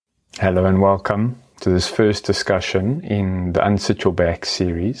Hello and welcome to this first discussion in the Unsit Your Back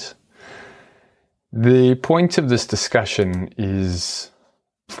series. The point of this discussion is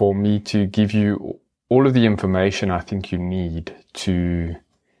for me to give you all of the information I think you need to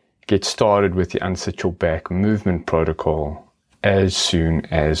get started with the Unsit Your Back movement protocol as soon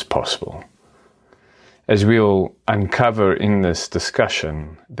as possible. As we'll uncover in this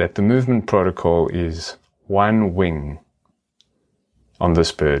discussion, that the movement protocol is one wing on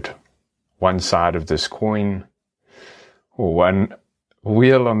this bird, one side of this coin, or one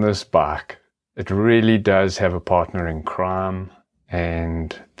wheel on this bike. It really does have a partner in crime,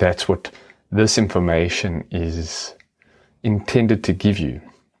 and that's what this information is intended to give you,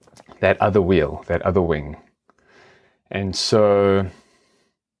 that other wheel, that other wing. And so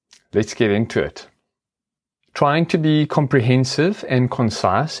let's get into it. Trying to be comprehensive and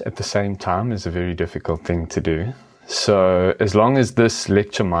concise at the same time is a very difficult thing to do. So as long as this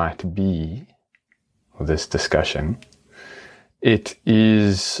lecture might be, or this discussion, it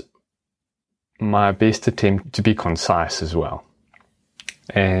is my best attempt to be concise as well.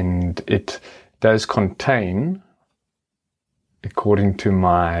 And it does contain, according to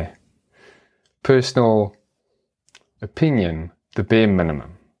my personal opinion, the bare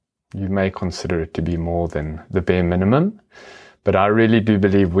minimum. You may consider it to be more than the bare minimum, but I really do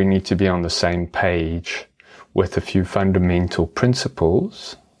believe we need to be on the same page with a few fundamental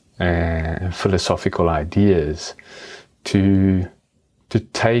principles and philosophical ideas to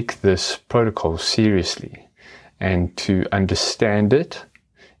take this protocol seriously and to understand it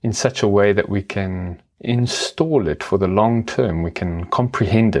in such a way that we can install it for the long term. We can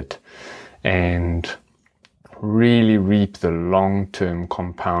comprehend it and really reap the long-term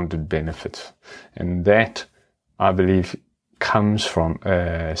compounded benefits. And that, I believe, comes from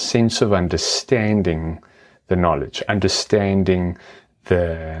a sense of understanding the knowledge, understanding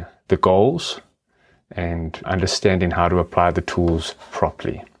the goals, and understanding how to apply the tools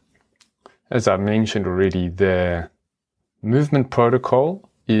properly. As I mentioned already, the movement protocol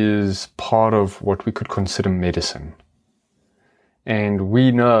is part of what we could consider medicine. And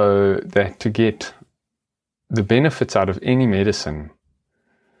we know that to get the benefits out of any medicine,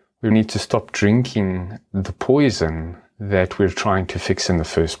 we need to stop drinking the poison that we're trying to fix in the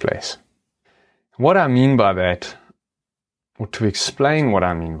first place. What I mean by that, or to explain what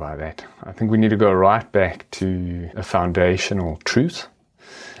I mean by that, I think we need to go right back to a foundational truth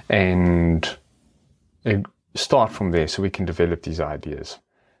and start from there so we can develop these ideas.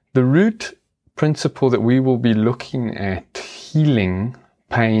 The root principle that we will be looking at healing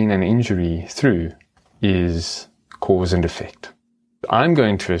pain and injury through is cause and effect. I'm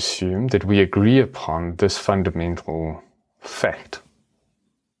going to assume that we agree upon this fundamental fact,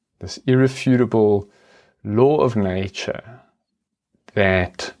 this irrefutable law of nature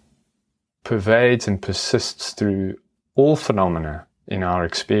that pervades and persists through all phenomena in our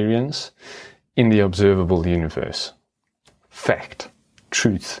experience in the observable universe. Fact,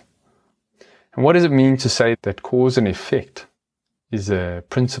 truth. And what does it mean to say that cause and effect is a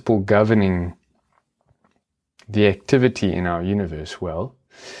principle governing the activity in our universe? Well,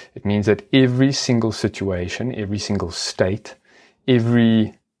 it means that every single situation, every single state,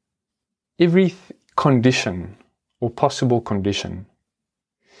 every condition or possible condition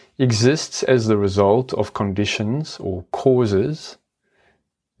exists as the result of conditions or causes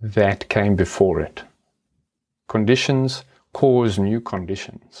that came before it. Conditions cause new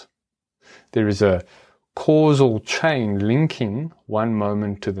conditions. There is a causal chain linking one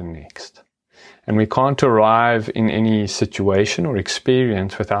moment to the next. And we can't arrive in any situation or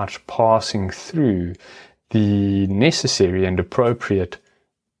experience without passing through the necessary and appropriate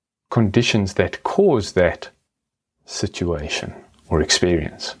conditions that cause that situation or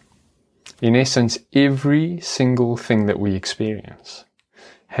experience. In essence, every single thing that we experience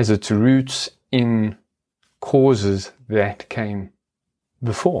has its roots in causes that came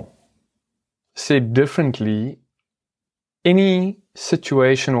before. Said differently, any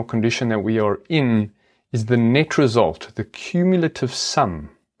situation or condition that we are in is the net result, the cumulative sum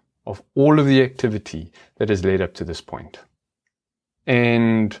of all of the activity that has led up to this point.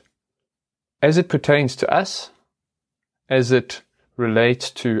 And as it pertains to us, as it relates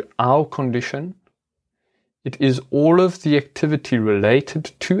to our condition, it is all of the activity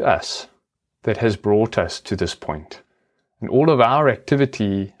related to us that has brought us to this point. And all of our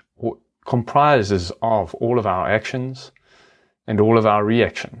activity comprises of all of our actions and all of our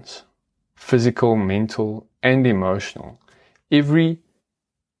reactions, physical, mental, and emotional. Every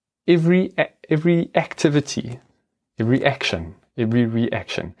activity, every action, every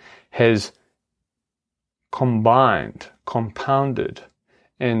reaction has combined, compounded,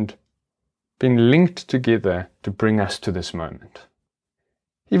 and been linked together to bring us to this moment.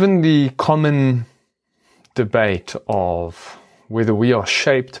 Even the common debate of whether we are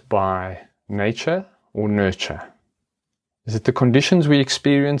shaped by nature or nurture. Is it the conditions we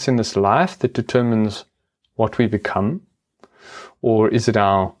experience in this life that determines what we become? Or is it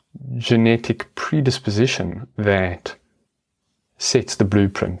our genetic predisposition that sets the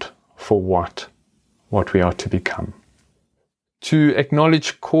blueprint for what we are to become? To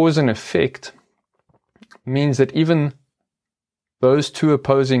acknowledge cause and effect means that even those two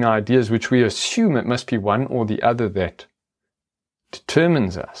opposing ideas, which we assume it must be one or the other that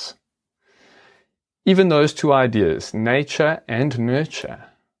determines us, even those two ideas, nature and nurture,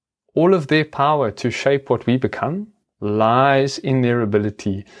 all of their power to shape what we become lies in their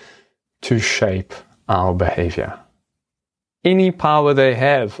ability to shape our behavior. Any power they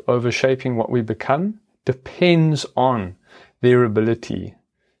have over shaping what we become depends on their ability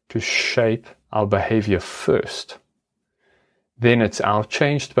to shape our behavior first. Then it's our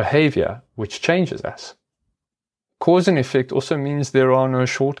changed behavior which changes us. Cause and effect also means there are no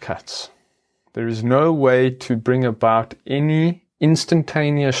shortcuts. There is no way to bring about any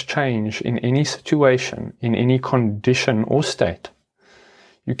instantaneous change in any situation, in any condition or state.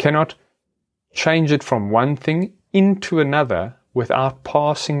 You cannot change it from one thing into another without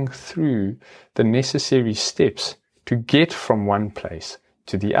passing through the necessary steps to get from one place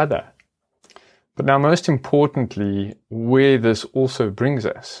to the other. But now, most importantly, where this also brings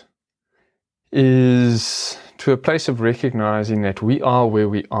us is to a place of recognizing that we are where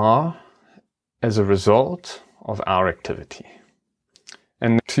we are as a result of our activity.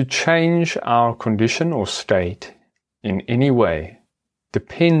 And to change our condition or state in any way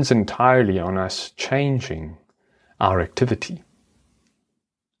depends entirely on us changing our activity,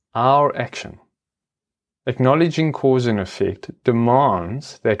 our action. Acknowledging cause and effect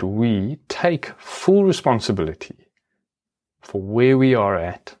demands that we take full responsibility for where we are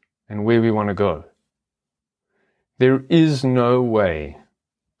at and where we want to go. There is no way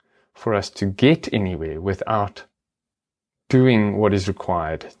for us to get anywhere without doing what is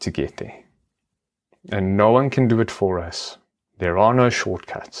required to get there. And no one can do it for us. There are no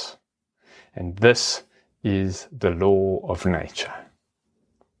shortcuts. And this is the law of nature,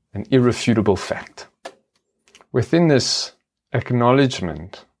 an irrefutable fact. Within this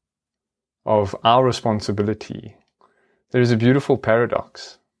acknowledgement of our responsibility, there is a beautiful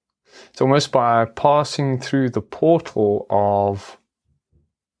paradox. It's almost by passing through the portal of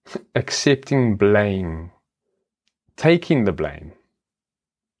accepting blame, taking the blame,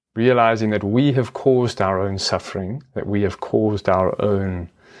 realizing that we have caused our own suffering, that we have caused our own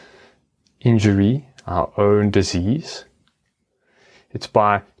injury, our own disease. It's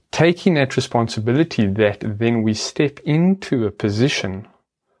by taking that responsibility that then we step into a position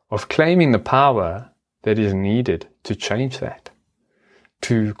of claiming the power that is needed to change that,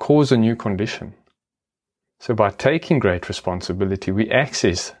 to cause a new condition. So by taking great responsibility, we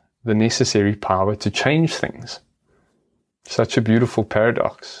access the necessary power to change things. Such a beautiful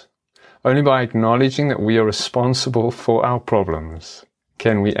paradox. Only by acknowledging that we are responsible for our problems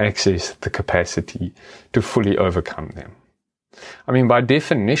can we access the capacity to fully overcome them. I mean, by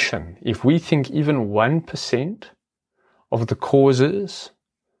definition, if we think even 1% of the causes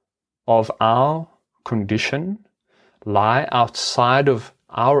of our condition lie outside of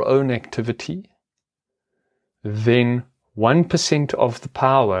our own activity, then 1% of the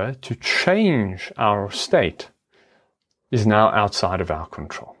power to change our state is now outside of our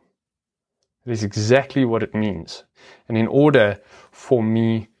control. It is exactly what it means. And in order for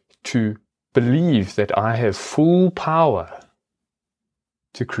me to believe that I have full power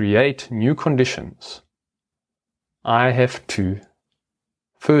to create new conditions, I have to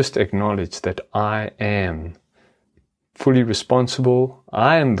first acknowledge that I am fully responsible.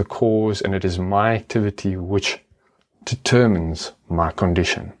 I am the cause, and it is my activity which determines my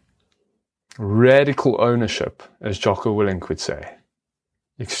condition. Radical ownership, as Jocko Willink would say.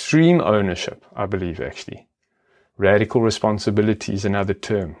 Extreme ownership, I believe, actually. Radical responsibility is another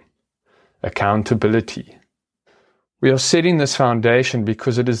term. Accountability. We are setting this foundation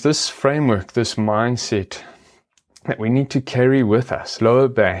because it is this framework, this mindset, that we need to carry with us. Lower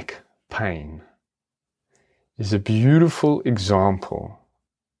back pain is a beautiful example,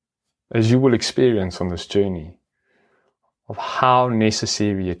 as you will experience on this journey, of how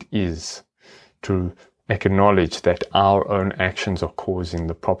necessary it is to acknowledge that our own actions are causing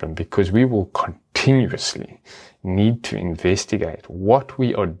the problem, because we will continuously need to investigate what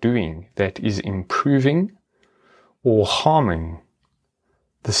we are doing that is improving or harming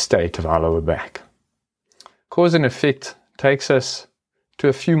the state of our lower back. Cause and effect takes us to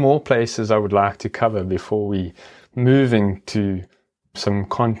a few more places I would like to cover before we move into some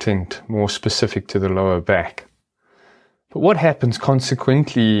content more specific to the lower back. But what happens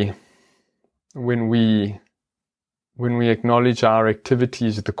consequently when we acknowledge our activity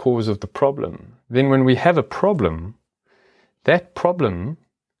is the cause of the problem? Then when we have a problem, that problem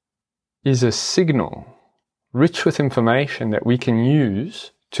is a signal rich with information that we can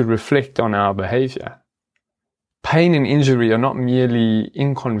use to reflect on our behavior. Pain and injury are not merely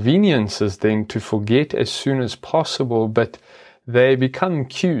inconveniences then to forget as soon as possible, but they become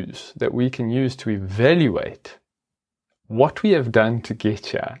cues that we can use to evaluate what we have done to get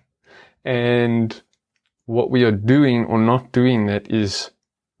here and what we are doing or not doing that is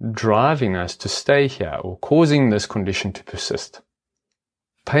driving us to stay here or causing this condition to persist.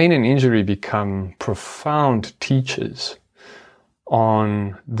 Pain and injury become profound teachers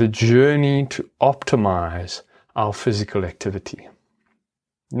on the journey to optimize our physical activity.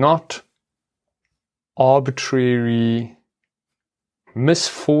 Not arbitrary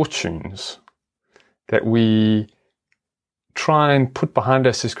misfortunes that we try and put behind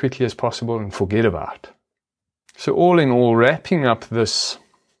us as quickly as possible and forget about. So all in all, wrapping up this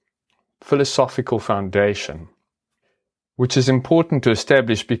philosophical foundation, which is important to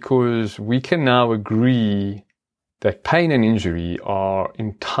establish because we can now agree that pain and injury are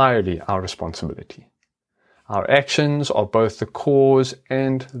entirely our responsibility. Our actions are both the cause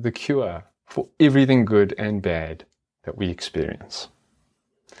and the cure for everything good and bad that we experience.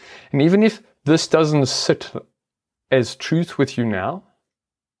 And even if this doesn't sit as truth with you now,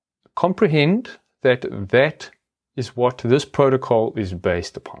 comprehend that that is what this protocol is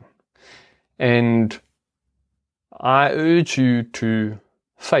based upon. And I urge you to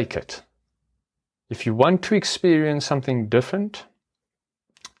fake it. If you want to experience something different,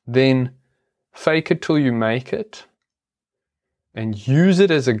 then fake it till you make it and use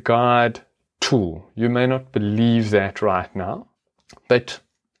it as a guide tool. You may not believe that right now, but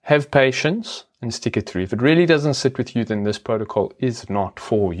have patience and stick it through. If it really doesn't sit with you, then this protocol is not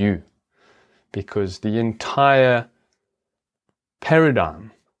for you, because the entire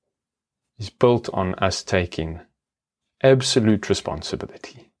paradigm is built on us taking absolute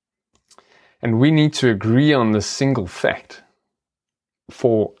responsibility. And we need to agree on this single fact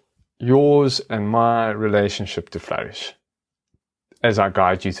for yours and my relationship to flourish as I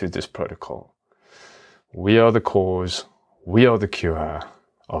guide you through this protocol. We are the cause, we are the cure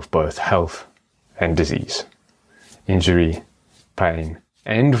of both health and disease, injury, pain,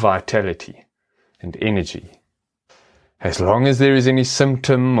 and vitality and energy. As long as there is any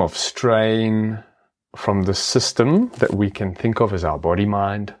symptom of strain from the system that we can think of as our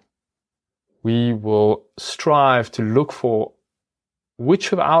body-mind, we will strive to look for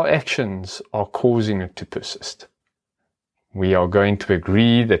which of our actions are causing it to persist. We are going to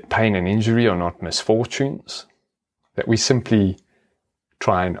agree that pain and injury are not misfortunes, that we simply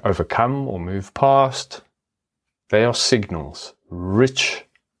try and overcome or move past. They are signals rich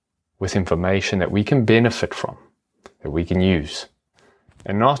with information that we can benefit from, that we can use,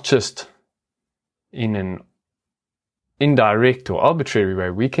 and not just in an indirect or arbitrary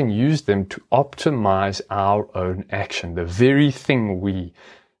way. We can use them to optimize our own action. The very thing we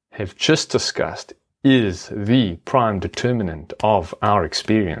have just discussed is the prime determinant of our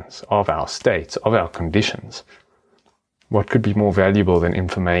experience, of our states, of our conditions. What could be more valuable than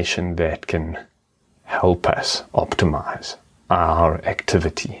information that can help us optimize our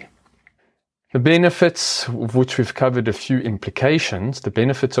activity? The benefits, of which we've covered a few implications, the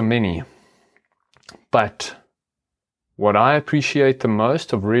benefits are many. But what I appreciate the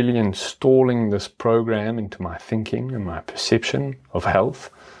most of really installing this program into my thinking and my perception of health,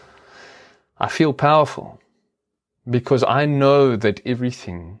 I feel powerful because I know that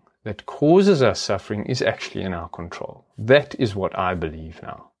everything that causes us suffering is actually in our control. That is what I believe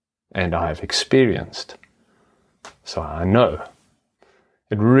now, and I have experienced. So I know.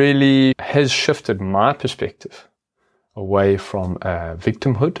 It really has shifted my perspective away from a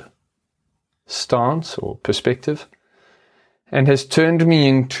victimhood stance or perspective, and has turned me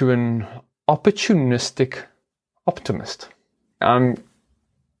into an opportunistic optimist. I'm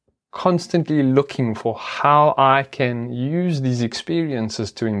constantly looking for how I can use these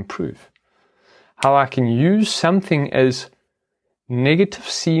experiences to improve, how I can use something as negative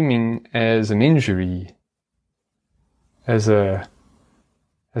seeming as an injury as a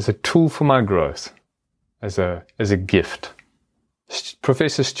tool for my growth, as a gift.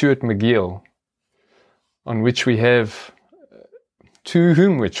 Professor Stuart McGill, to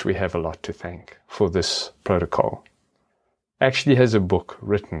whom we have a lot to thank for this protocol, actually has a book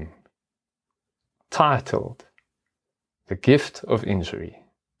written titled the gift of injury.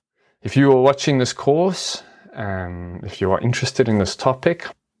 If you are watching this course, if you are interested in this topic,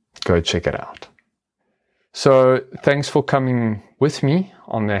 go check it out. So thanks for coming with me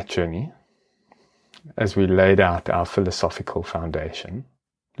on that journey as we laid out our philosophical foundation.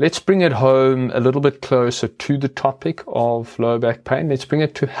 Let's bring it home a little bit closer to the topic of lower back pain. Let's bring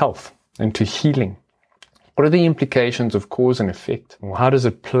it to health and to healing. What are the implications of cause and effect? Or how does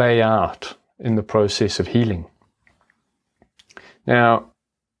it play out in the process of healing? Now,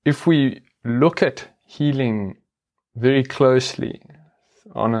 if we look at healing very closely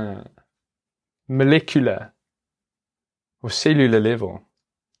on a molecular or cellular level,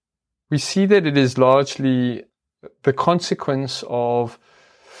 we see that it is largely the consequence of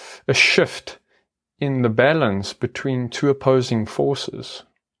a shift in the balance between two opposing forces,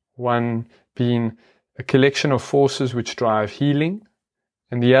 one being a collection of forces which drive healing,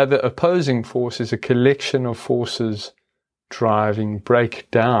 and the other opposing force is a collection of forces driving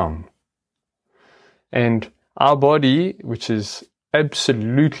breakdown. And our body, which is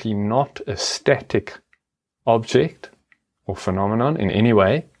absolutely not a static object or phenomenon in any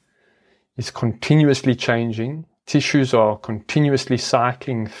way, is continuously changing. Tissues are continuously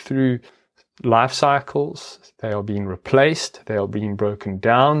cycling through life cycles. They are being replaced. They are being broken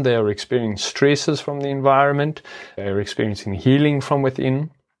down. They are experiencing stresses from the environment. They are experiencing healing from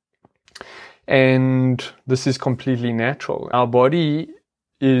within. And this is completely natural. Our body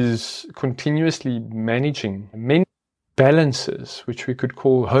is continuously managing many balances, which we could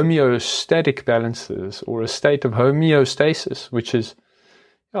call homeostatic balances, or a state of homeostasis, which is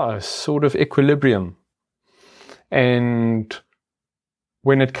a sort of equilibrium. And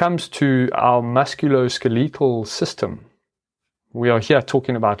when it comes to our musculoskeletal system, we are here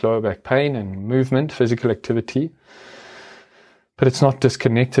talking about lower back pain and movement, physical activity, but it's not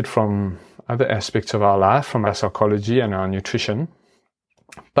disconnected from other aspects of our life, from our psychology and our nutrition.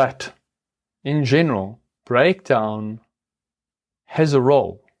 But in general, breakdown has a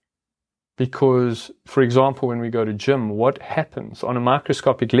role because, for example, when we go to gym, what happens on a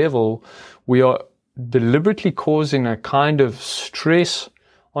microscopic level, we are deliberately causing a kind of stress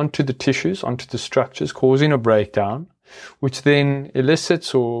onto the tissues, onto the structures, causing a breakdown, which then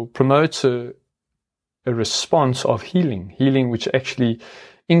elicits or promotes a response of healing which actually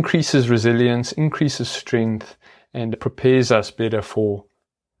increases resilience, increases strength, and prepares us better for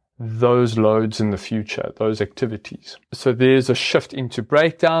those loads in the future, those activities. So there's a shift into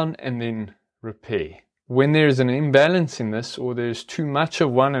breakdown and then repair. When there is an imbalance in this, or there's too much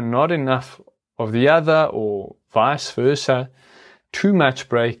of one and not enough of the other, or vice versa, too much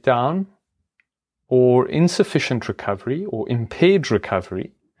breakdown or insufficient recovery or impaired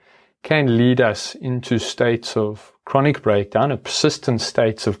recovery can lead us into states of chronic breakdown, or persistent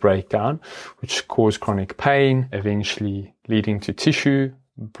states of breakdown, which cause chronic pain, eventually leading to tissue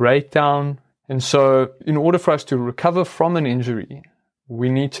breakdown. And so in order for us to recover from an injury, we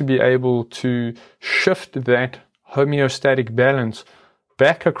need to be able to shift that homeostatic balance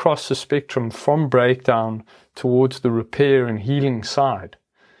back across the spectrum from breakdown towards the repair and healing side.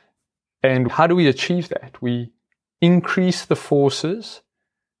 And how do we achieve that? We increase the forces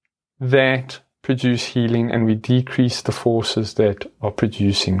that produce healing and we decrease the forces that are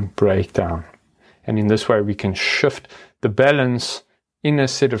producing breakdown. And in this way, we can shift the balance in a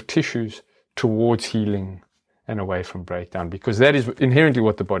set of tissues towards healing and away from breakdown, because that is inherently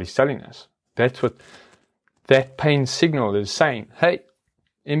what the body's telling us. That's what that pain signal is saying. Hey,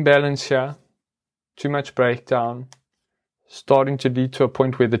 imbalance here, too much breakdown, starting to lead to a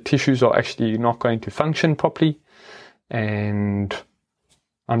point where the tissues are actually not going to function properly, and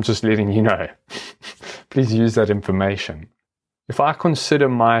I'm just letting you know. Please use that information. If I consider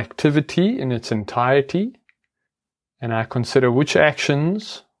my activity in its entirety, and I consider which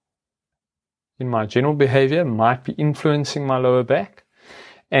actions in my general behavior might be influencing my lower back,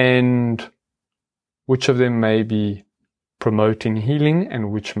 and which of them may be promoting healing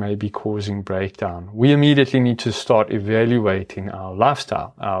and which may be causing breakdown, we immediately need to start evaluating our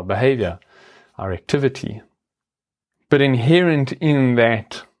lifestyle, our behavior, our activity. But inherent in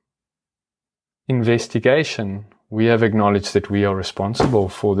that investigation, we have acknowledged that we are responsible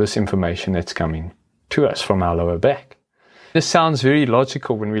for this information that's coming to us from our lower back. This sounds very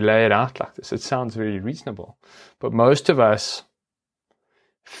logical when we lay it out like this. It sounds very reasonable. But most of us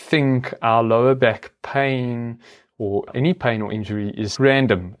think our lower back pain or any pain or injury is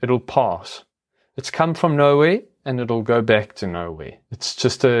random. It'll pass. It's come from nowhere and it'll go back to nowhere. It's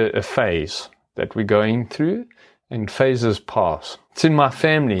just a phase that we're going through, and phases pass. It's in my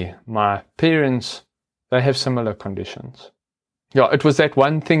family. My parents, they have similar conditions. Yeah, it was that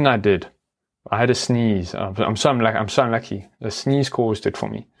one thing I did I had a sneeze. I'm so unlucky. A sneeze caused it for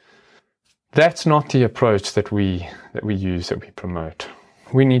me. That's not the approach that we use, that we promote.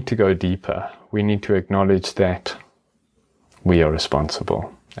 We need to go deeper. We need to acknowledge that we are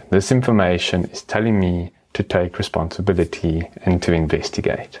responsible. This information is telling me to take responsibility and to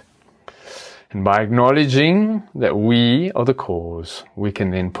investigate. And by acknowledging that we are the cause, we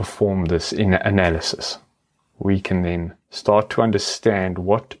can then perform this in analysis. We can then start to understand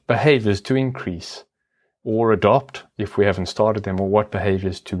what behaviors to increase or adopt if we haven't started them, or what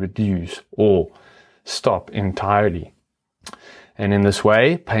behaviors to reduce or stop entirely. And in this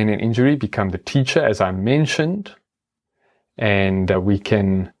way, pain and injury become the teacher, as I mentioned, and we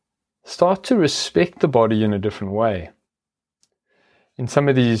can start to respect the body in a different way. In some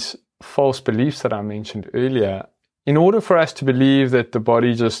of these false beliefs that I mentioned earlier, in order for us to believe that the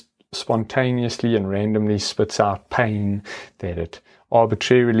body just spontaneously and randomly spits out pain, that it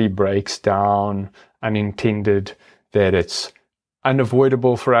arbitrarily breaks down unintended, that it's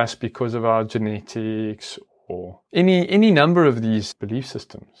unavoidable for us because of our genetics, or any number of these belief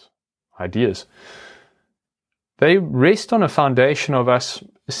systems, ideas, they rest on a foundation of us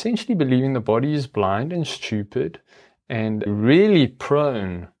essentially believing the body is blind and stupid and really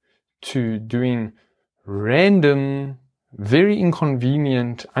prone to doing random, very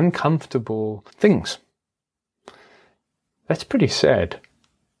inconvenient, uncomfortable things. That's pretty sad.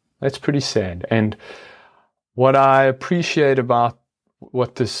 That's pretty sad. And what I appreciate about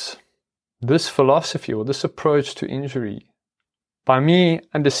what this philosophy or this approach to injury, by me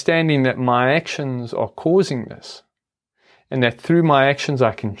understanding that my actions are causing this, and that through my actions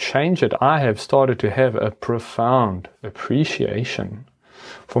I can change it, I have started to have a profound appreciation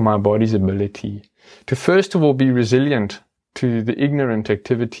for my body's ability to first of all be resilient to the ignorant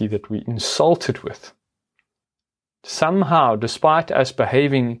activity that we insult it with. Somehow, despite us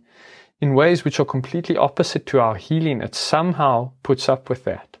behaving in ways which are completely opposite to our healing, it somehow puts up with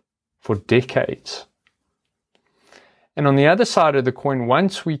that for decades. And on the other side of the coin,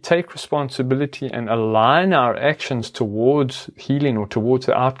 once we take responsibility and align our actions towards healing or towards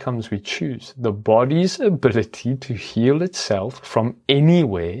the outcomes we choose, the body's ability to heal itself from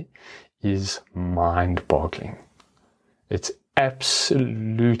anywhere is mind-boggling. It's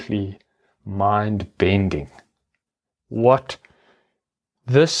absolutely mind-bending what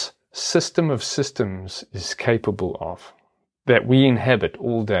this system of systems is capable of, that we inhabit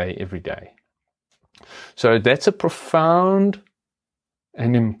all day, every day. So that's a profound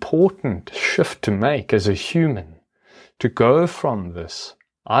and important shift to make as a human, to go from this,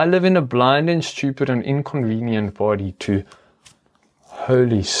 I live in a blind and stupid and inconvenient body, to,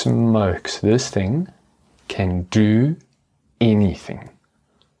 holy smokes, this thing can do anything.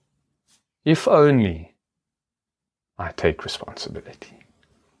 If only I take responsibility.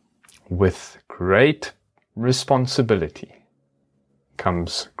 With great responsibility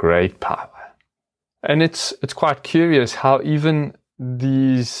comes great power. And it's quite curious how even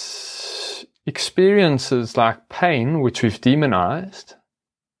these experiences like pain, which we've demonized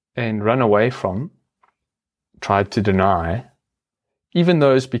and run away from, tried to deny, even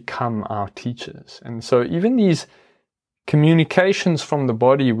those become our teachers. And so even these communications from the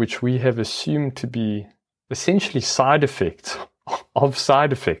body, which we have assumed to be essentially side effects of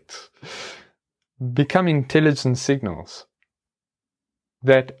side effects, become intelligent signals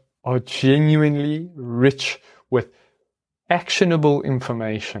that are genuinely rich with actionable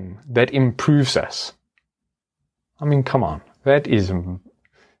information that improves us. I mean, come on, it's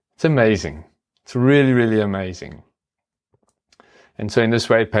amazing. It's really, really amazing. And so in this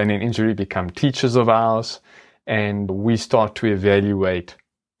way, pain and injury become teachers of ours, and we start to evaluate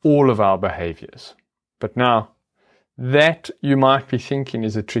all of our behaviors. But now, that, you might be thinking,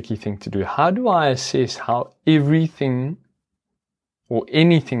 is a tricky thing to do. How do I assess how everything or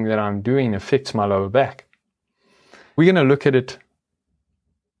anything that I'm doing affects my lower back? We're going to look at it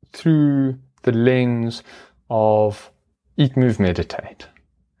through the lens of eat, move, meditate.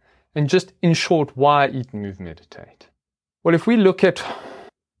 And just in short, why eat, move, meditate? Well, if we look at,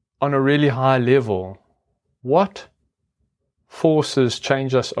 on a really high level, what forces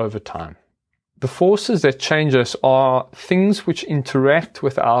change us over time? The forces that change us are things which interact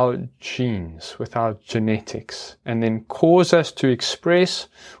with our genes, with our genetics, and then cause us to express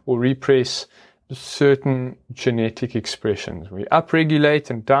or repress certain genetic expressions. We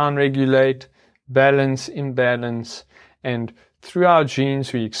upregulate and downregulate, balance, imbalance, and through our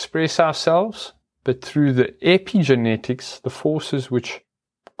genes we express ourselves, but through the epigenetics, the forces which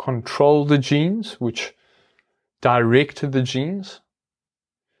control the genes, which direct the genes,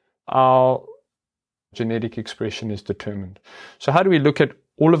 our genetic expression is determined. So how do we look at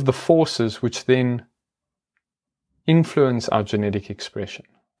all of the forces which then influence our genetic expression.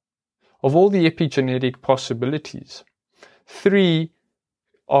 Of all the epigenetic possibilities, 3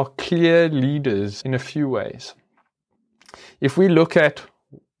 are clear leaders in a few ways. If we look at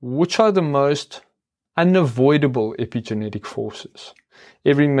which are the most unavoidable epigenetic forces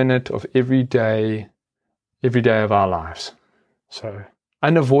every minute of every day of our lives. So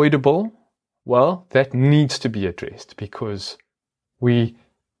unavoidable, well, that needs to be addressed because we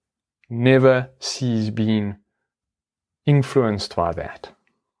never cease being influenced by that.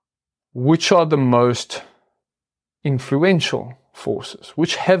 Which are the most influential forces?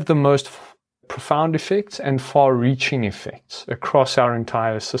 Which have the most profound effects and far-reaching effects across our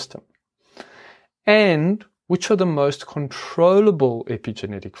entire system? And which are the most controllable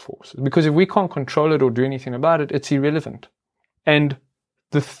epigenetic forces? Because if we can't control it or do anything about it, it's irrelevant. And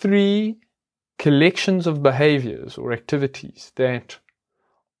the 3 collections of behaviors or activities that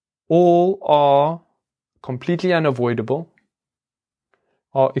all are completely unavoidable,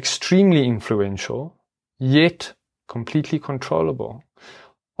 are extremely influential, yet completely controllable,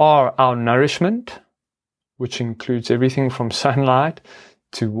 are our nourishment, which includes everything from sunlight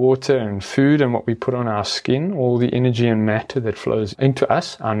to water and food and what we put on our skin, all the energy and matter that flows into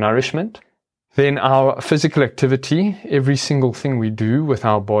us, our nourishment. Then our physical activity, every single thing we do with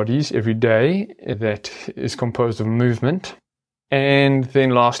our bodies every day that is composed of movement. And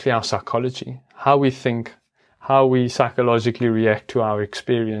then lastly, our psychology, how we think, how we psychologically react to our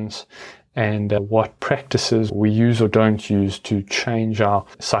experience, and what practices we use or don't use to change our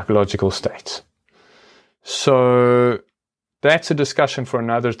psychological states. So that's a discussion for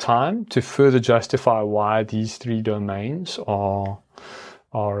another time to further justify why these 3 domains are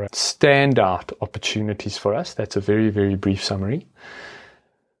standout opportunities for us. That's a very, very brief summary.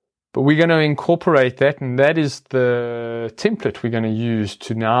 But we're going to incorporate that, and that is the template we're going to use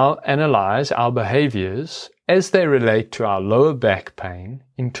to now analyze our behaviors as they relate to our lower back pain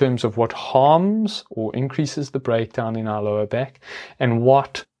in terms of what harms or increases the breakdown in our lower back and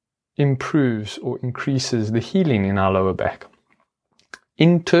what improves or increases the healing in our lower back.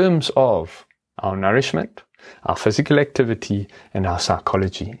 In terms of our nourishment, our physical activity, and our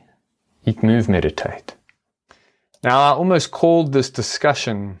psychology. Eat, move, meditate. Now, I almost called this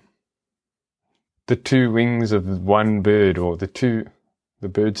discussion the 2 wings of one bird, or the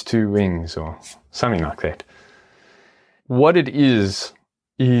bird's 2 wings, or something like that. What it is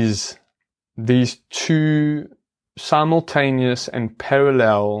these 2 simultaneous and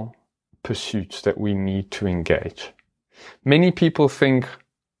parallel pursuits that we need to engage. Many people think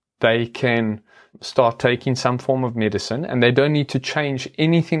they can start taking some form of medicine and they don't need to change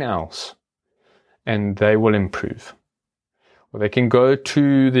anything else and they will improve. Or they can go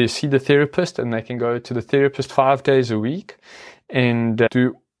to see the therapist, and they can go to the therapist 5 days a week and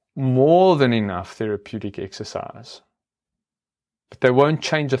do more than enough therapeutic exercise. But they won't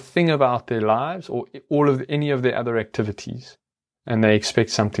change a thing about their lives or any of their other activities, and they expect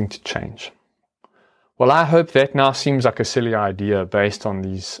something to change. Well, I hope that now seems like a silly idea based on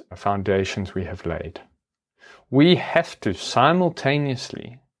these foundations we have laid. We have to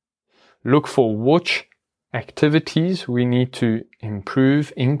simultaneously look for which activities we need to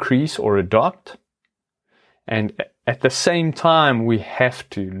improve, increase, or adopt. And at the same time, we have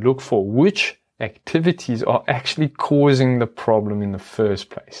to look for which activities are actually causing the problem in the first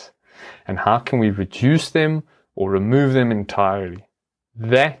place. And how can we reduce them or remove them entirely?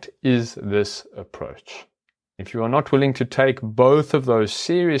 That is this approach. If you are not willing to take both of those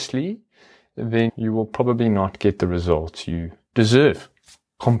seriously, then you will probably not get the results you deserve.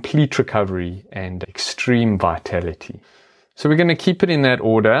 Complete recovery and extreme vitality. So we're going to keep it in that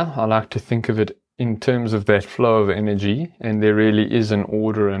order. I like to think of it in terms of that flow of energy, and there really is an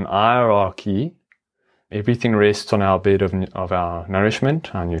order and hierarchy. Everything rests on our bed of our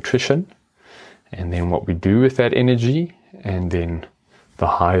nourishment, our nutrition, and then what we do with that energy, and then the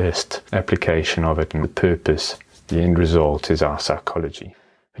highest application of it and the purpose, the end result, is our psychology.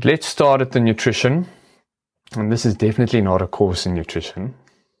 But let's start at the nutrition. And this is definitely not a course in nutrition,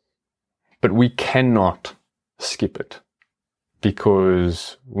 but we cannot skip it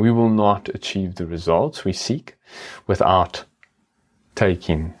because we will not achieve the results we seek without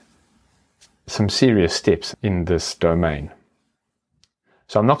taking some serious steps in this domain.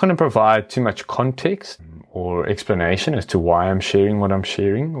 So I'm not going to provide too much context or explanation as to why I'm sharing what I'm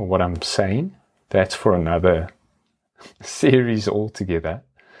sharing or what I'm saying. That's for another series altogether.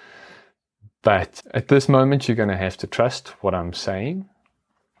 But at this moment, you're going to have to trust what I'm saying,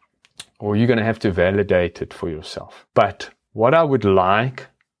 or you're going to have to validate it for yourself. But what I would like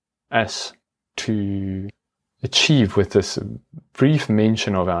us to achieve with this brief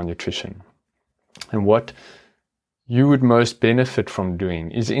mention of our nutrition. And what you would most benefit from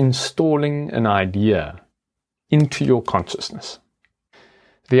doing is installing an idea into your consciousness.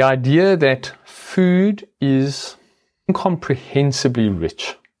 The idea that food is incomprehensibly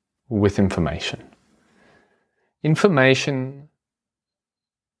rich with information. Information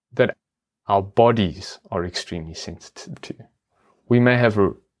that our bodies are extremely sensitive to. We may have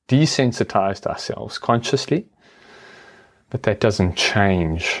desensitized ourselves consciously, but that doesn't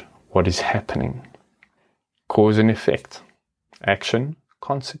change what is happening. Cause and effect. Action,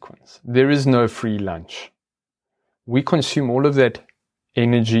 consequence. There is no free lunch. We consume all of that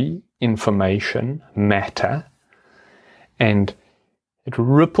energy, information, matter, and it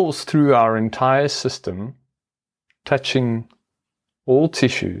ripples through our entire system, touching all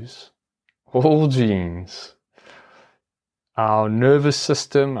tissues, all genes, our nervous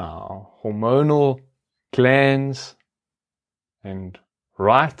system, our hormonal glands, and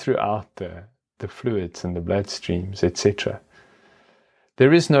right throughout the fluids and the bloodstreams, etc.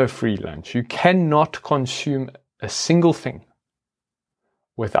 There is no free lunch. You cannot consume a single thing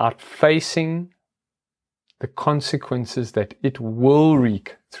without facing the consequences that it will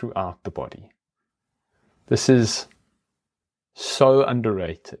wreak throughout the body. This is so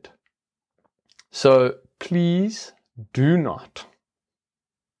underrated. So please do not,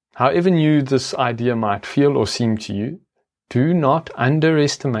 however new this idea might feel or seem to you, do not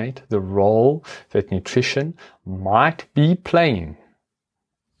underestimate the role that nutrition might be playing,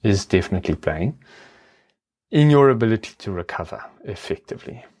 is definitely playing, in your ability to recover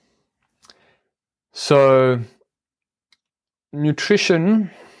effectively. So, nutrition,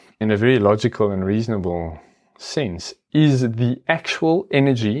 in a very logical and reasonable sense, is the actual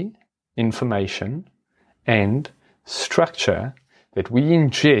energy, information, and structure that we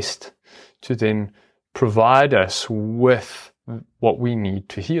ingest to then provide us with what we need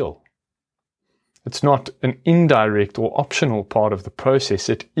to heal. It's not an indirect or optional part of the process.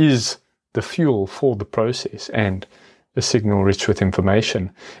 It is the fuel for the process and a signal rich with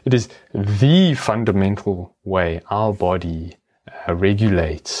information. It is the fundamental way our body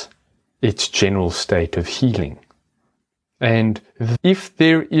regulates its general state of healing. And if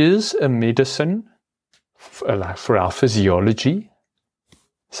there is a medicine for our physiology,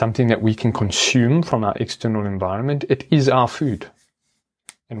 something that we can consume from our external environment, it is our food.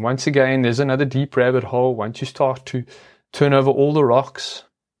 And once again, there's another deep rabbit hole. Once you start to turn over all the rocks,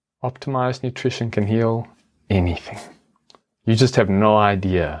 optimized nutrition can heal anything. You just have no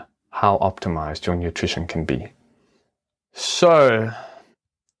idea how optimized your nutrition can be. So,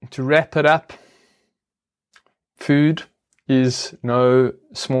 to wrap it up, food is no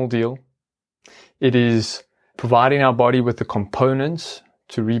small deal. It is providing our body with the components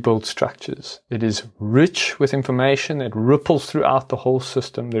to rebuild structures. It is rich with information that ripples throughout the whole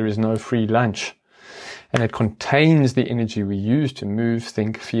system. There is no free lunch. And it contains the energy we use to move,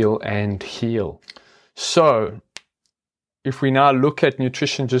 think, feel, and heal. So, if we now look at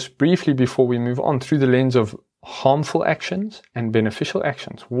nutrition just briefly before we move on through the lens of harmful actions and beneficial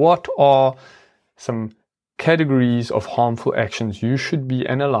actions, what are some categories of harmful actions you should be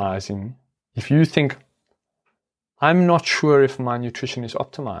analyzing if you think, I'm not sure if my nutrition is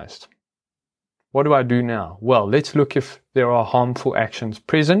optimized? What do I do now? Well, let's look if there are harmful actions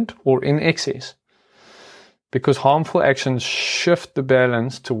present or in excess. Because harmful actions shift the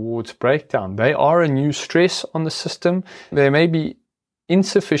balance towards breakdown. They are a new stress on the system. They may be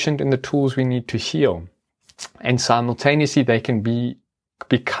insufficient in the tools we need to heal. And simultaneously, they can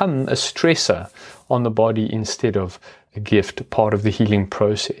become a stressor on the body instead of a gift, part of the healing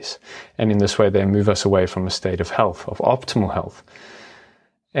process. And in this way, they move us away from a state of health, of optimal health.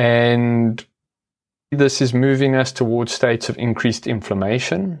 And this is moving us towards states of increased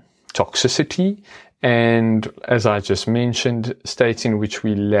inflammation, toxicity, and, as I just mentioned, states in which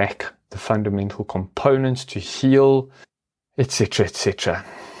we lack the fundamental components to heal, etc., etc.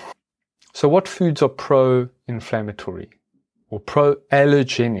 So what foods are pro-inflammatory or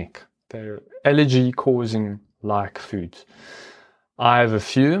pro-allergenic? They're allergy-causing like foods. I have a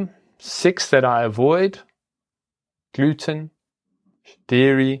few, 6 that I avoid: gluten,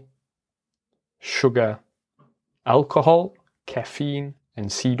 dairy, sugar, alcohol, caffeine,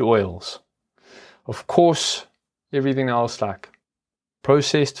 and seed oils. Of course, everything else like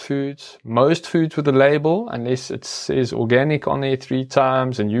processed foods, most foods with a label, unless it says organic on there 3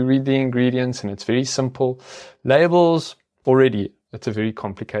 times and you read the ingredients and it's very simple. Labels, already, it's a very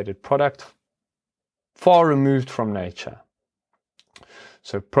complicated product, far removed from nature.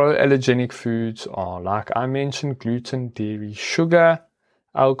 So pro-allergenic foods are, like I mentioned, gluten, dairy, sugar,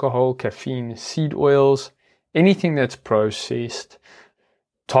 alcohol, caffeine, seed oils, anything that's processed.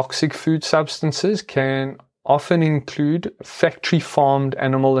 Toxic food substances can often include factory farmed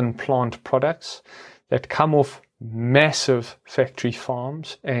animal and plant products that come off massive factory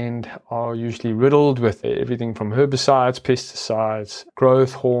farms and are usually riddled with everything from herbicides, pesticides,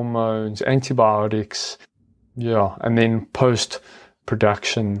 growth hormones, antibiotics. Yeah, and then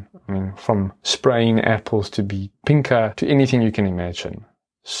post-production, from spraying apples to be pinker to anything you can imagine.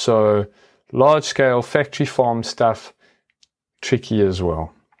 So large-scale factory farm stuff, tricky as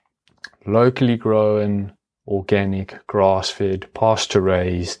well. Locally grown, organic, grass-fed,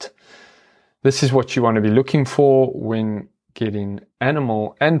 pasture-raised. This is what you want to be looking for when getting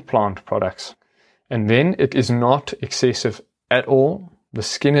animal and plant products. And then it is not excessive at all. The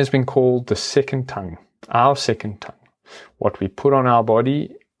skin has been called the second tongue, our second tongue. What we put on our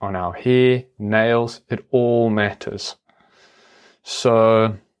body, on our hair, nails, it all matters.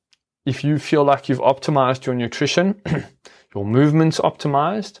 So if you feel like you've optimized your nutrition, your movement's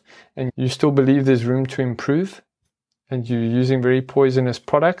optimized, and you still believe there's room to improve, and you're using very poisonous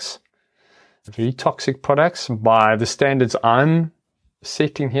products, very toxic products by the standards I'm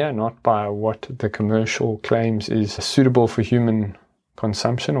setting here, not by what the commercial claims is suitable for human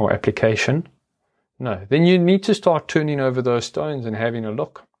consumption or application. No, then you need to start turning over those stones and having a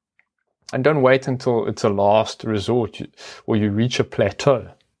look. And don't wait until it's a last resort or you reach a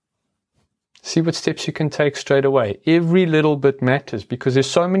plateau. See what steps you can take straight away. Every little bit matters because there's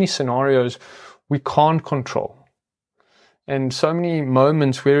so many scenarios we can't control. And so many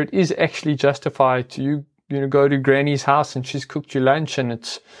moments where it is actually justified to go to granny's house and she's cooked you lunch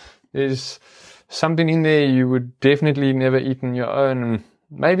and there's something in there you would definitely never eat on your own. And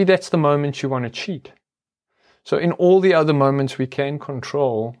maybe that's the moment you want to cheat. So in all the other moments we can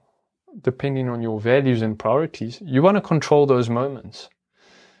control, depending on your values and priorities, you want to control those moments.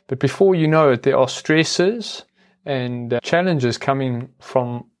 But before you know it, there are stresses and challenges coming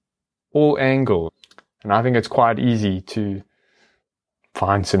from all angles. And I think it's quite easy to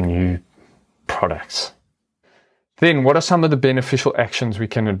find some new products. Then, what are some of the beneficial actions we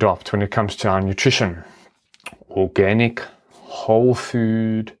can adopt when it comes to our nutrition? Organic, whole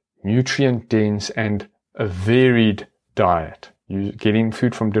food, nutrient dense, and a varied diet. You're getting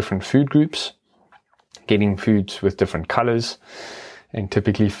food from different food groups, getting foods with different colors, and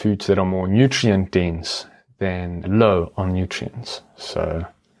typically foods that are more nutrient dense than low on nutrients. So,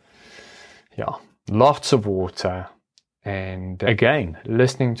 yeah. Lots of water, and again,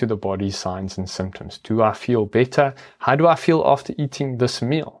 listening to the body's signs and symptoms. Do I feel better? How do I feel after eating this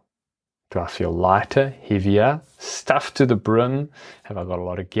meal? Do I feel lighter, heavier, stuffed to the brim? Have I got a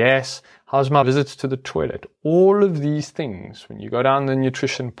lot of gas? How's my visits to the toilet? All of these things, when you go down the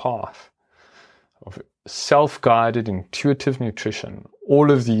nutrition path of self-guided, intuitive nutrition,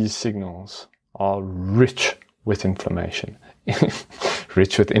 all of these signals are rich with inflammation.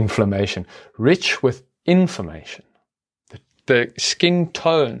 Rich with information. The skin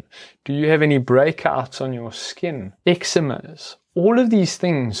tone. Do you have any breakouts on your skin? Eczemas. All of these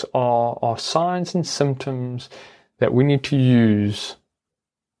things are signs and symptoms that we need to use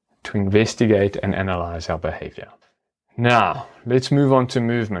to investigate and analyze our behavior. Now, let's move on to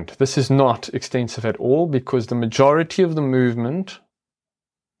movement. This is not extensive at all because the majority of the movement,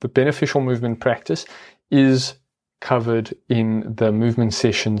 the beneficial movement practice, is covered in the movement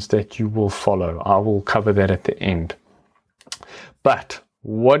sessions that you will follow. I will cover that at the end. But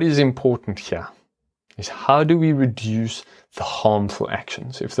what is important here is how do we reduce the harmful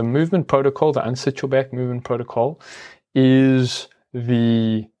actions? If the movement protocol, the unsit your back movement protocol, is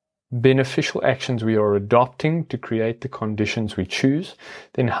the beneficial actions we are adopting to create the conditions we choose,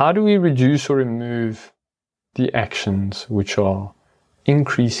 then how do we reduce or remove the actions which are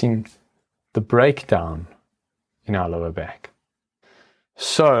increasing the breakdown in our lower back?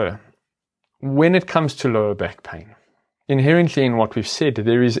 So, when it comes to lower back pain, inherently in what we've said,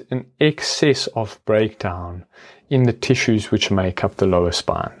 there is an excess of breakdown in the tissues which make up the lower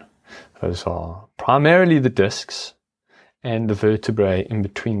spine. Those are primarily the discs and the vertebrae in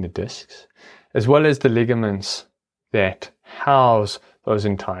between the discs, as well as the ligaments that house those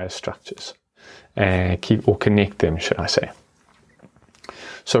entire structures and connect them, should I say.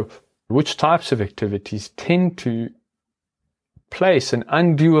 So, which types of activities tend to place an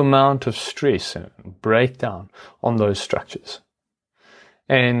undue amount of stress and breakdown on those structures?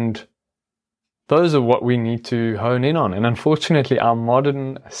 And those are what we need to hone in on. And unfortunately, our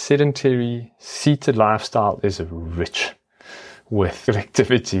modern sedentary seated lifestyle is rich with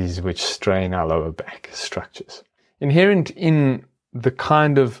activities which strain our lower back structures. Inherent in the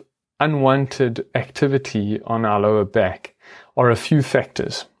kind of unwanted activity on our lower back are a few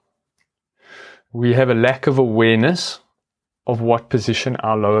factors. We have a lack of awareness of what position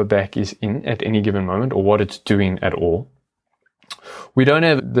our lower back is in at any given moment or what it's doing at all. We don't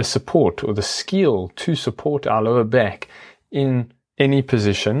have the support or the skill to support our lower back in any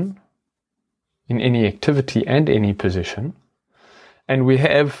position, in any activity and any position. And we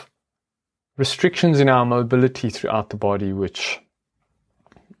have restrictions in our mobility throughout the body which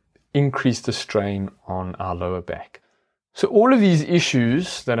increase the strain on our lower back. So all of these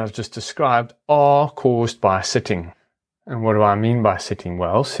issues that I've just described are caused by sitting. And what do I mean by sitting?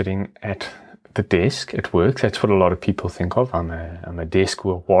 Well, sitting at the desk at work, that's what a lot of people think of. I'm a desk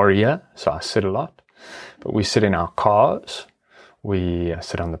warrior, so I sit a lot. But we sit in our cars, we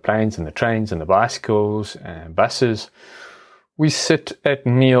sit on the planes and the trains and the bicycles and buses. We sit at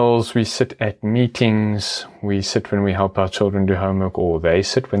meals, we sit at meetings, we sit when we help our children do homework, or they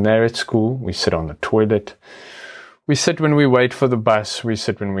sit when they're at school. We sit on the toilet. We sit when we wait for the bus. We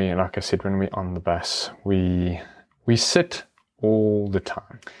sit when we, like I said, when we're on the bus. We sit all the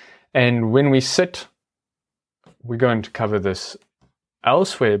time. And when we sit, we're going to cover this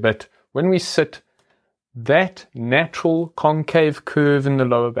elsewhere, but when we sit, that natural concave curve in the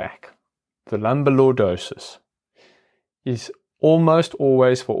lower back, the lumbar lordosis, is almost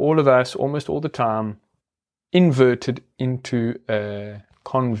always, for all of us, almost all the time, inverted into a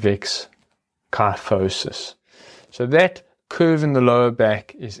convex kyphosis. So that curve in the lower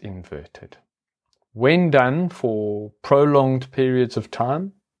back is inverted. When done for prolonged periods of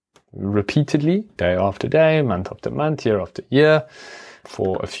time, repeatedly, day after day, month after month, year after year,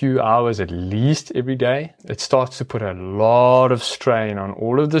 for a few hours at least every day, it starts to put a lot of strain on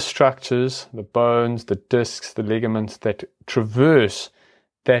all of the structures, the bones, the discs, the ligaments that traverse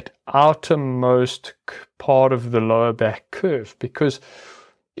that outermost part of the lower back curve. Because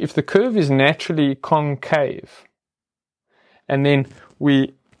if the curve is naturally concave and then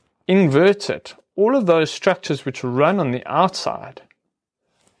we invert it, all of those structures which run on the outside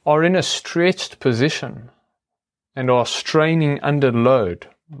are in a stretched position and are straining under load,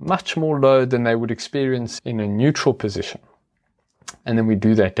 much more load than they would experience in a neutral position. And then we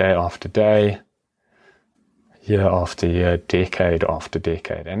do that day after day, year after year, decade after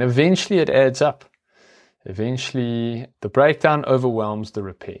decade. And eventually it adds up. Eventually the breakdown overwhelms the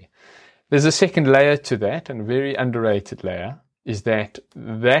repair. There's a second layer to that, and a very underrated layer, is that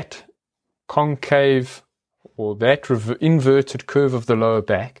concave or that inverted curve of the lower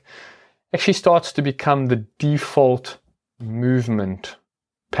back actually starts to become the default movement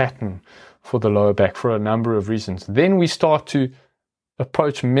pattern for the lower back for a number of reasons. Then we start to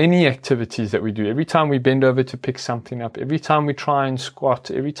approach many activities that we do. Every time we bend over to pick something up, every time we try and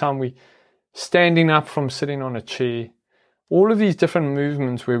squat, every time we standing up from sitting on a chair, all of these different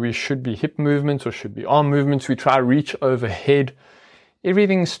movements where we should be hip movements or should be arm movements, we try to reach overhead.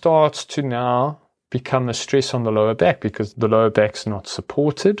 Everything starts to now become a stress on the lower back because the lower back's not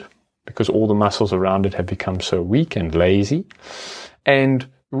supported, because all the muscles around it have become so weak and lazy. And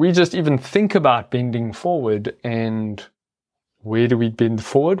we just even think about bending forward, and where do we bend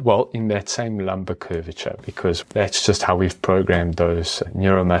forward? Well, in that same lumbar curvature, because that's just how we've programmed those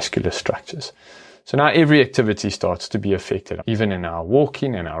neuromuscular structures. So now every activity starts to be affected, even in our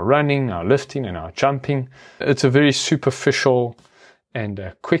walking and our running, our lifting and our jumping. It's a very superficial and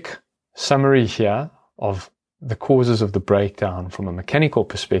a quick summary here of the causes of the breakdown from a mechanical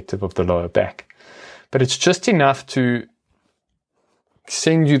perspective of the lower back. But it's just enough to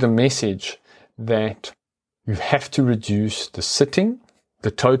send you the message that you have to reduce the sitting,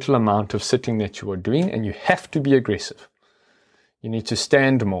 the total amount of sitting that you are doing, and you have to be aggressive. You need to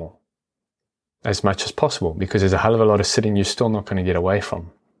stand more as much as possible, because there's a hell of a lot of sitting you're still not going to get away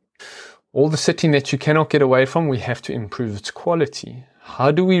from. All the sitting that you cannot get away from, we have to improve its quality. How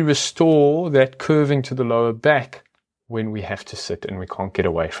do we restore that curving to the lower back when we have to sit and we can't get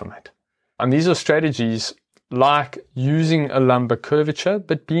away from it? And these are strategies like using a lumbar curvature,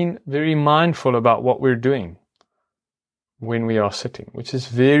 but being very mindful about what we're doing when we are sitting, which is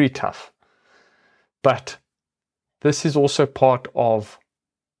very tough. But this is also part of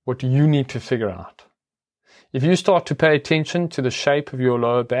what you need to figure out. If you start to pay attention to the shape of your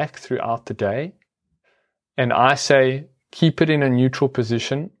lower back throughout the day, and I say keep it in a neutral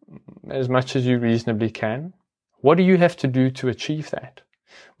position as much as you reasonably can, what do you have to do to achieve that?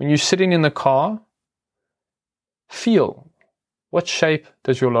 When you're sitting in the car, feel what shape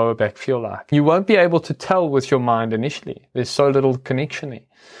does your lower back feel like. You won't be able to tell with your mind initially. There's so little connection there.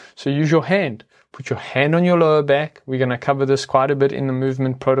 So use your hand. Put your hand on your lower back. We're going to cover this quite a bit in the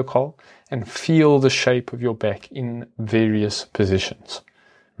movement protocol, and feel the shape of your back in various positions.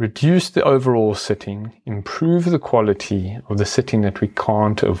 reduce the overall sitting, improve the quality of the sitting that we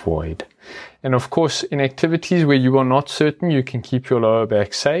can't avoid. And of course, in activities where you are not certain you can keep your lower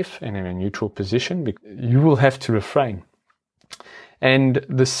back safe and in a neutral position, you will have to refrain. And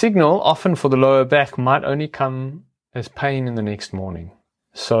the signal often for the lower back might only come as pain in the next morning.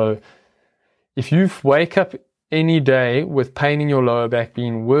 So if you wake up any day with pain in your lower back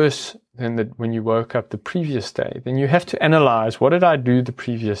being worse than when you woke up the previous day, then you have to analyze, what did I do the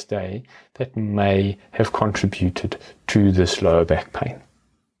previous day that may have contributed to this lower back pain?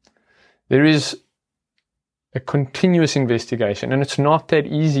 There is a continuous investigation, and it's not that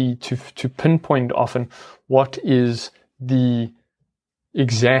easy to pinpoint often what is the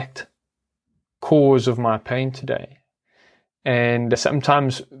exact cause of my pain today. And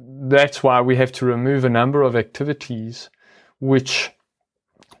sometimes that's why we have to remove a number of activities which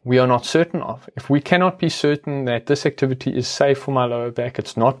we are not certain of. If we cannot be certain that this activity is safe for my lower back,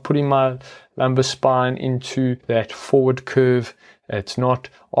 it's not putting my lumbar spine into that forward curve, it's not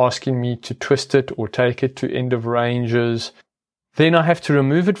asking me to twist it or take it to end of ranges, then I have to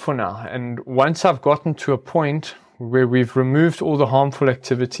remove it for now. And once I've gotten to a point where we've removed all the harmful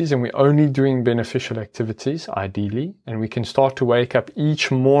activities and we're only doing beneficial activities, ideally, and we can start to wake up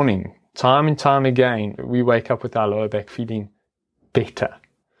each morning, time and time again, we wake up with our lower back feeling better.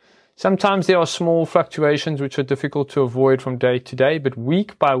 Sometimes there are small fluctuations which are difficult to avoid from day to day, but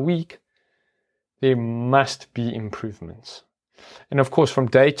week by week, there must be improvements. And of course, from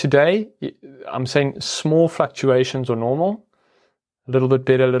day to day, I'm saying small fluctuations are normal. A little bit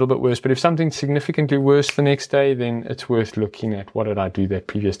better, a little bit worse. But if something's significantly worse the next day, then it's worth looking at what did I do that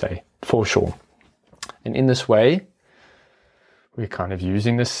previous day, for sure. And in this way, we're kind of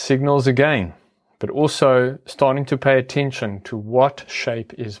using the signals again, but also starting to pay attention to what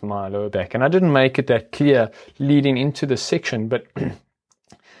shape is my lower back. And I didn't make it that clear leading into this section, but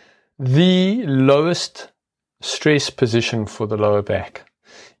the lowest stress position for the lower back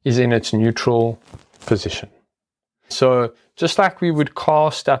is in its neutral position. So just like we would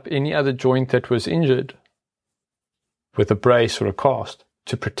cast up any other joint that was injured with a brace or a cast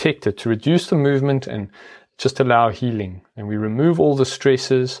to protect it, to reduce the movement and just allow healing, and we remove all the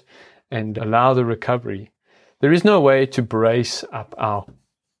stresses and allow the recovery, there is no way to brace up our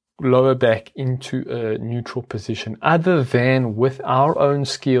lower back into a neutral position other than with our own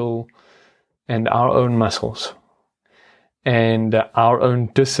skill and our own muscles and our own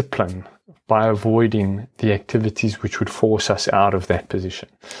discipline, by avoiding the activities which would force us out of that position.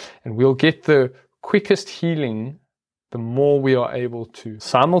 And we'll get the quickest healing the more we are able to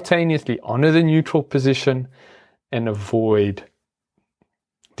simultaneously honor the neutral position and avoid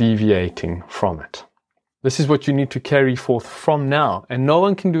deviating from it. This is what you need to carry forth from now, and no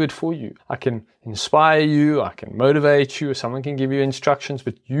one can do it for you. I can inspire you, I can motivate you, someone can give you instructions,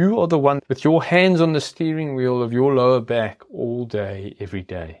 but you are the one with your hands on the steering wheel of your lower back all day, every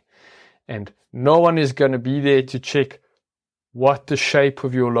day. And no one is going to be there to check what the shape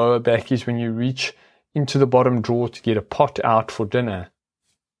of your lower back is when you reach into the bottom drawer to get a pot out for dinner.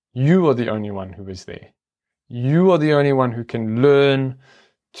 You are the only one who is there. You are the only one who can learn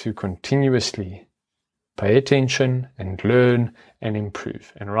to continuously pay attention and learn and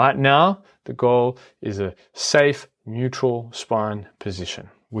improve. And right now, the goal is a safe, neutral spine position,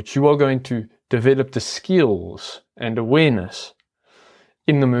 which you are going to develop the skills and awareness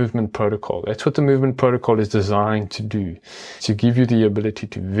in the movement protocol. That's what the movement protocol is designed to do, to give you the ability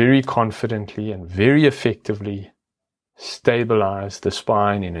to very confidently and very effectively stabilize the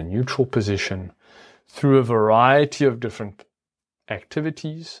spine in a neutral position through a variety of different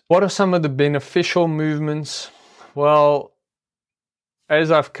activities. What are some of the beneficial movements? Well, as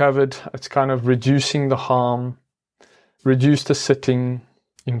I've covered, it's kind of reducing the harm, reduce the sitting,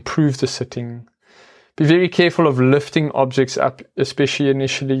 improve the sitting. Be very careful of lifting objects up, especially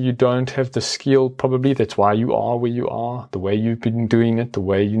initially. You don't have the skill, probably. That's why you are where you are. The way you've been doing it, the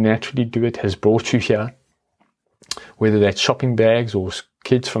way you naturally do it has brought you here. Whether that's shopping bags or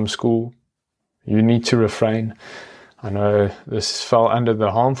kids from school, you need to refrain. I know this fell under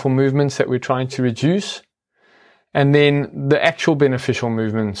the harmful movements that we're trying to reduce. And then the actual beneficial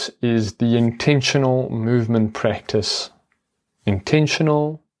movements is the intentional movement practice.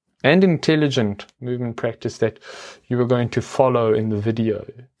 Intentional and intelligent movement practice that you are going to follow in the video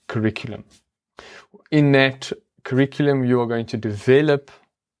curriculum. In that curriculum, you are going to develop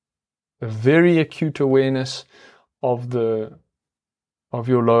a very acute awareness of your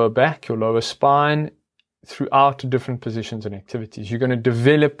lower back, your lower spine, throughout the different positions and activities. You're going to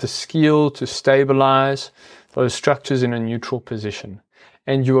develop the skill to stabilize those structures in a neutral position.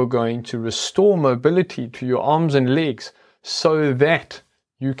 And you are going to restore mobility to your arms and legs so that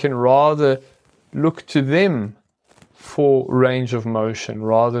you can rather look to them for range of motion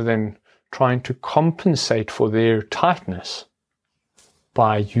rather than trying to compensate for their tightness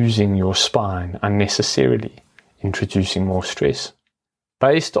by using your spine unnecessarily, introducing more stress.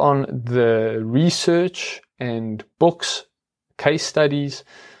 Based on the research and books, case studies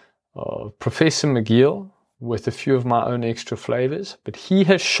of Professor McGill, with a few of my own extra flavors, but he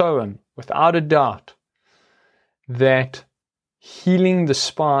has shown without a doubt that healing the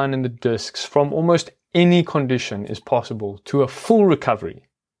spine and the discs from almost any condition is possible to a full recovery.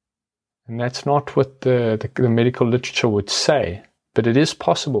 And that's not what the medical literature would say, but it is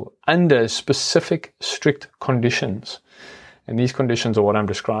possible under specific strict conditions. And these conditions are what I'm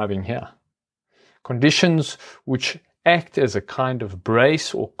describing here. Conditions which act as a kind of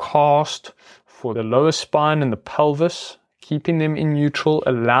brace or cast for the lower spine and the pelvis, keeping them in neutral,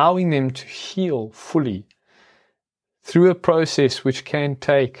 allowing them to heal fully through a process which can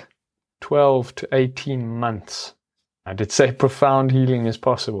take 12 to 18 months. I did say profound healing is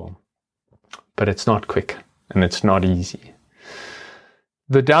possible, but it's not quick and it's not easy.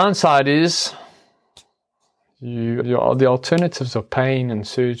 The downside is the alternatives are pain and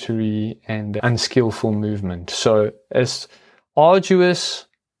surgery and unskillful movement. So as arduous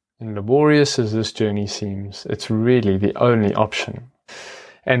and laborious as this journey seems, it's really the only option.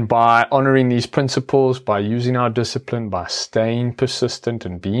 And by honoring these principles, by using our discipline, by staying persistent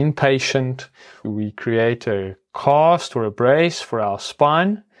and being patient, we create a cast or a brace for our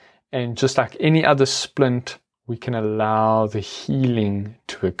spine. And just like any other splint, we can allow the healing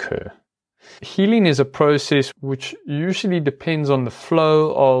to occur. Healing is a process which usually depends on the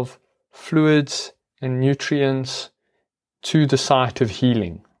flow of fluids and nutrients to the site of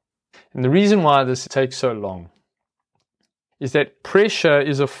healing. And the reason why this takes so long is that pressure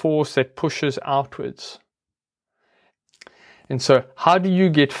is a force that pushes outwards. And so how do you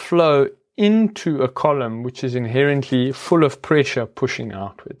get flow into a column which is inherently full of pressure pushing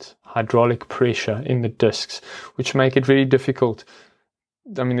outwards? Hydraulic pressure in the discs, which make it very difficult.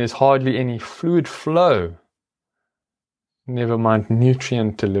 I mean, there's hardly any fluid flow, never mind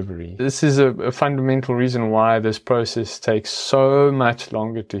nutrient delivery. This is a fundamental reason why this process takes so much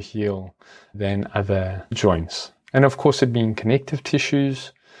longer to heal than other joints. And of course, it being connective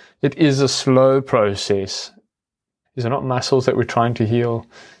tissues, it is a slow process. These are not muscles that we're trying to heal.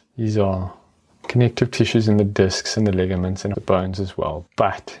 These are connective tissues in the discs and the ligaments and the bones as well.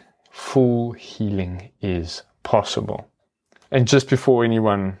 But full healing is possible. And just before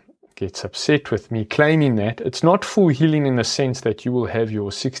anyone gets upset with me claiming that, it's not full healing in the sense that you will have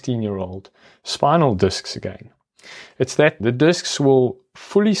your 16-year-old spinal discs again. It's that the discs will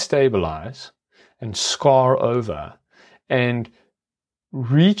fully stabilize and scar over and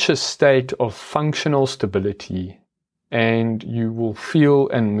reach a state of functional stability, and you will feel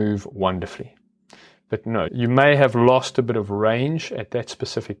and move wonderfully. But no, you may have lost a bit of range at that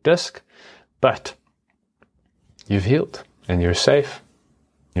specific disc, but you've healed and you're safe,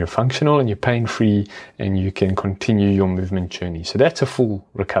 you're functional and you're pain-free, and you can continue your movement journey. So that's a full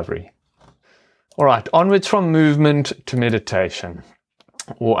recovery. All right, onwards from movement to meditation,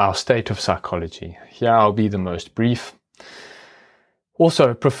 or our state of psychology. Here I'll be the most brief.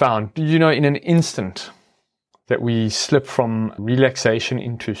 Also profound. Do you know in an instant that we slip from relaxation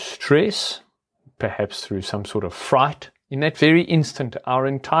into stress, perhaps through some sort of fright, in that very instant our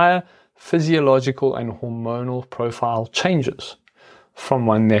entire physiological and hormonal profile changes from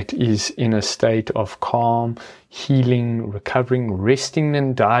one that is in a state of calm, healing, recovering, resting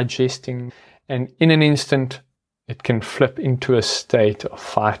and digesting, and in an instant it can flip into a state of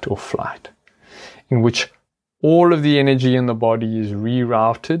fight or flight, in which all of the energy in the body is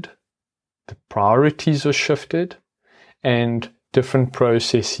rerouted, the priorities are shifted, and different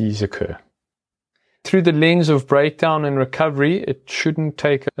processes occur. Through the lens of breakdown and recovery, it shouldn't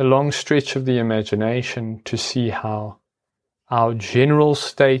take a long stretch of the imagination to see how our general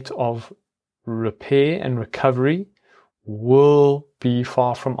state of repair and recovery will be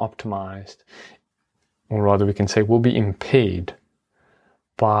far from optimized, or rather we can say will be impaired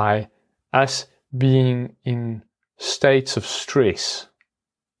by us being in states of stress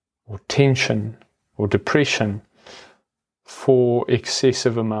or tension or depression for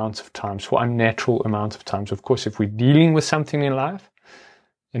excessive amounts of times, for unnatural amounts of times. Of course, if we're dealing with something in life,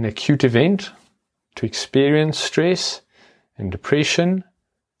 an acute event, to experience stress and depression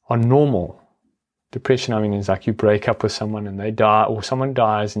are normal. Depression, I mean, is like you break up with someone and they die, or someone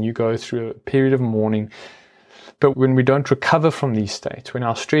dies and you go through a period of mourning. But when we don't recover from these states, when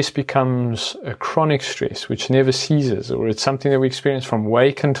our stress becomes a chronic stress which never ceases, or it's something that we experience from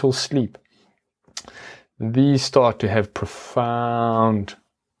wake until sleep, these start to have profound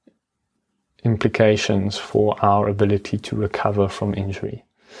implications for our ability to recover from injury.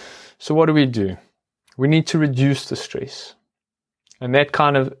 So what do? We need to reduce the stress. And that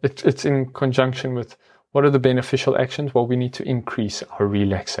it's in conjunction with what are the beneficial actions? Well, we need to increase our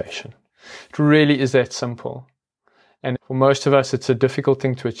relaxation. It really is that simple. And for most of us, it's a difficult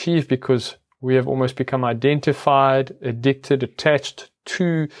thing to achieve because we have almost become identified, addicted, attached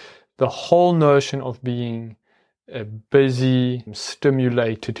to the whole notion of being a busy,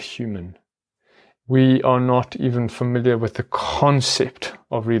 stimulated human. We are not even familiar with the concept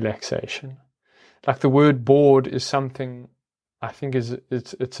of relaxation. Like the word bored is something I think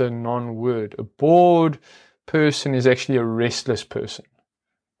it's a non-word. A bored person is actually a restless person.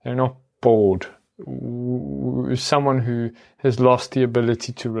 They're not bored. Someone who has lost the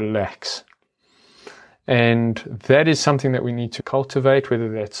ability to relax. And that is something that we need to cultivate,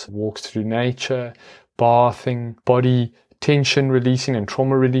 whether that's walks through nature, bathing, body tension releasing and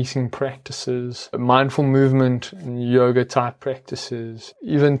trauma releasing practices, mindful movement and yoga type practices,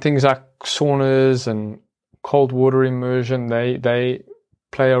 even things like saunas and cold water immersion, they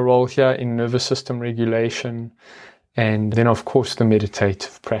play a role here in nervous system regulation. And then, of course, the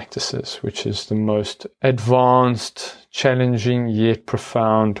meditative practices, which is the most advanced, challenging, yet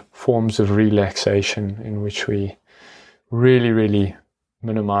profound forms of relaxation in which we really, really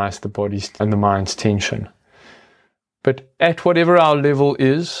minimize the body's and the mind's tension. But at whatever our level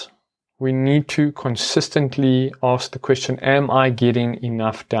is, we need to consistently ask the question, am I getting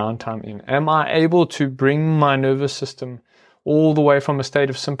enough downtime in? Am I able to bring my nervous system all the way from a state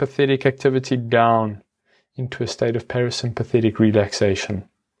of sympathetic activity down into a state of parasympathetic relaxation?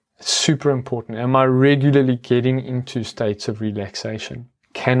 It's super important. Am I regularly getting into states of relaxation?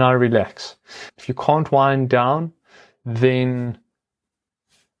 Can I relax? If you can't wind down, then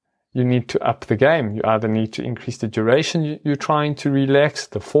you need to up the game. You either need to increase the duration you're trying to relax,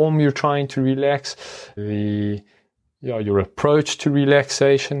 the form you're trying to relax, your approach to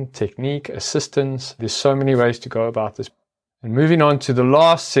relaxation, technique, assistance. There's so many ways to go about this. And moving on to the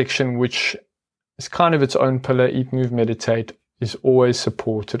last section, which is kind of its own pillar, Eat, Move, Meditate, is always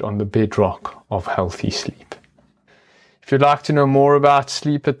supported on the bedrock of healthy sleep. If you'd like to know more about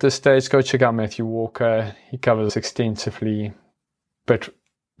sleep at this stage, go check out Matthew Walker. He covers extensively. But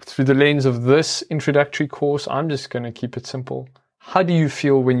through the lens of this introductory course, I'm just going to keep it simple. How do you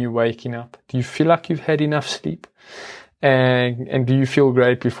feel when you're waking up? Do you feel like you've had enough sleep? And do you feel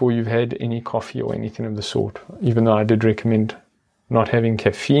great before you've had any coffee or anything of the sort? Even though I did recommend not having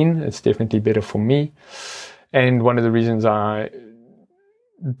caffeine, it's definitely better for me. And one of the reasons I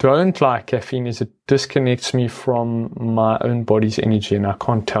don't like caffeine is it disconnects me from my own body's energy, and I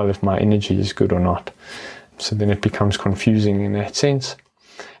can't tell if my energy is good or not. So then it becomes confusing in that sense.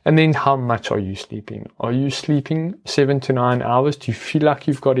 And then how much are you sleeping? Are you sleeping 7 to 9 hours? Do you feel like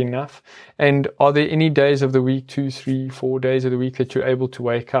you've got enough? And are there any days of the week, 2, 3, 4 days of the week that you're able to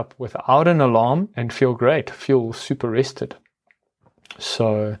wake up without an alarm and feel great, feel super rested?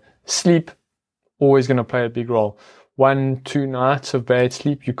 So sleep, always going to play a big role. 1, 2 nights of bad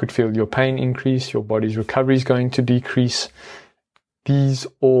sleep, you could feel your pain increase, your body's recovery is going to decrease. These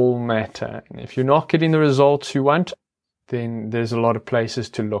all matter. And if you're not getting the results you want, then there's a lot of places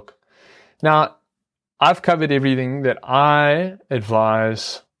to look. Now, I've covered everything that I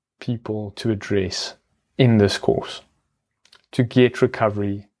advise people to address in this course to get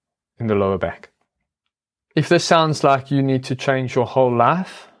recovery in the lower back. If this sounds like you need to change your whole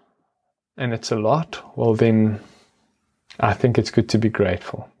life, and it's a lot, well then I think it's good to be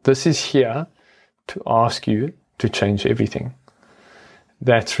grateful. This is here to ask you to change everything.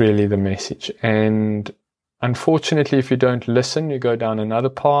 That's really the message. And unfortunately, if you don't listen, you go down another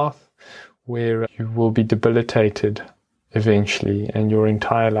path where you will be debilitated eventually, and your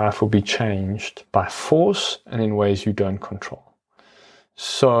entire life will be changed by force and in ways you don't control.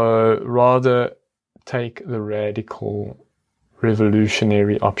 So rather take the radical,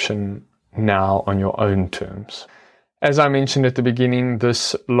 revolutionary option now on your own terms. As I mentioned at the beginning,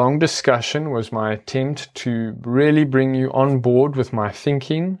 this long discussion was my attempt to really bring you on board with my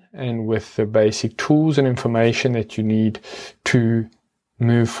thinking and with the basic tools and information that you need to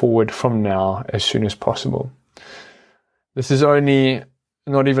move forward from now as soon as possible. This is only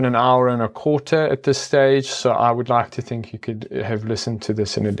not even an hour and a quarter at this stage, so I would like to think you could have listened to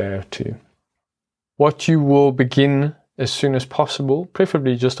this in a day or two. What you will begin as soon as possible,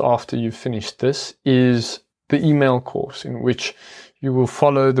 preferably just after you've finished this, is the email course in which you will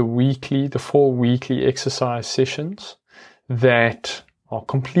follow the 4 weekly exercise sessions that are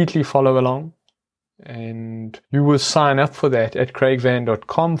completely follow along. And you will sign up for that at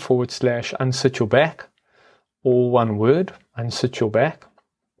craigvan.com/unsit your back, all one word, unsit your back.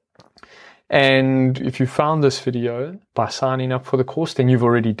 And if you found this video by signing up for the course, then you've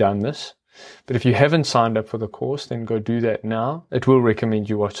already done this. But if you haven't signed up for the course, then go do that now. It will recommend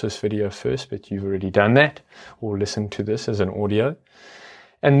you watch this video first, but you've already done that, or listen to this as an audio.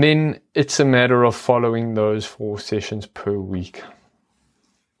 And then it's a matter of following those 4 sessions per week.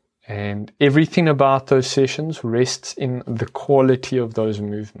 And everything about those sessions rests in the quality of those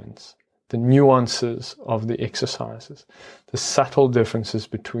movements, the nuances of the exercises, the subtle differences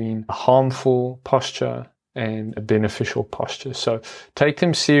between a harmful posture and a beneficial posture. So take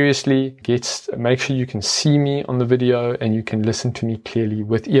them seriously. Make sure you can see me on the video and you can listen to me clearly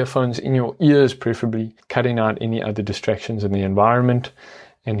with earphones in your ears, preferably, cutting out any other distractions in the environment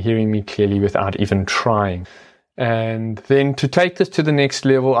and hearing me clearly without even trying. And then to take this to the next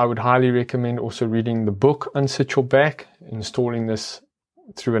level, I would highly recommend also reading the book Unsit Your Back, installing this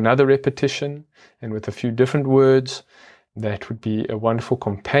through another repetition and with a few different words. That would be a wonderful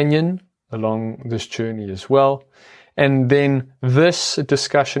companion along this journey as well. And then this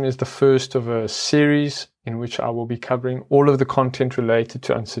discussion is the first of a series in which I will be covering all of the content related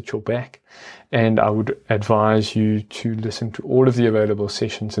to Unsit Your Back. And I would advise you to listen to all of the available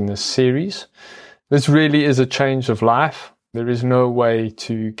sessions in this series. This really is a change of life. There is no way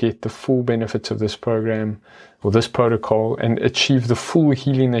to get the full benefits of this program or this protocol and achieve the full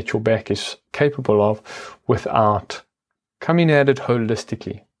healing that your back is capable of without coming at it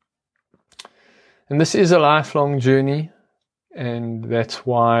holistically. And this is a lifelong journey, and that's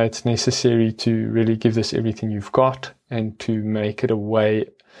why it's necessary to really give this everything you've got and to make it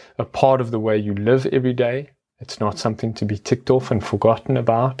a part of the way you live every day. It's not something to be ticked off and forgotten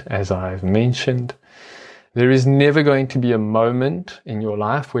about, as I've mentioned. There is never going to be a moment in your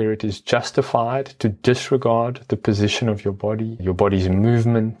life where it is justified to disregard the position of your body's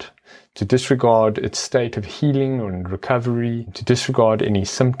movement, to disregard its state of healing or recovery, to disregard any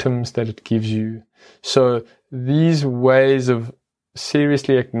symptoms that it gives you. So these ways of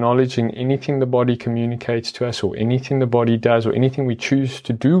seriously acknowledging anything the body communicates to us or anything the body does or anything we choose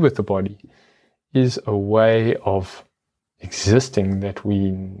to do with the body is a way of existing that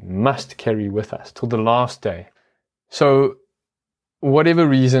we must carry with us till the last day. So whatever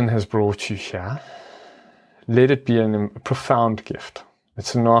reason has brought you here, let it be a profound gift.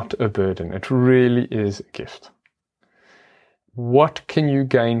 It's not a burden. It really is a gift. What can you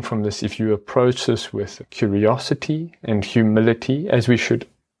gain from this if you approach this with curiosity and humility, as we should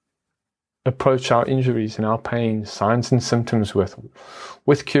approach our injuries and our pain, signs and symptoms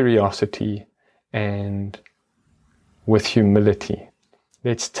with curiosity and with humility?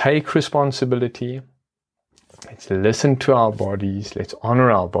 Let's take responsibility. Let's listen to our bodies. Let's honor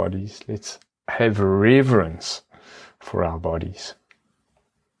our bodies. Let's have reverence for our bodies.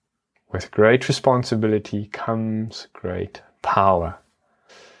 With great responsibility comes great power.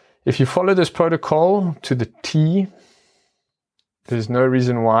 If you follow this protocol to the T, there's no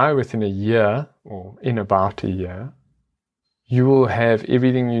reason why within a year or in about a year, you will have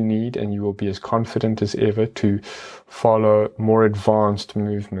everything you need and you will be as confident as ever to follow more advanced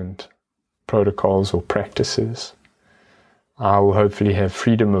movement protocols or practices. I will hopefully have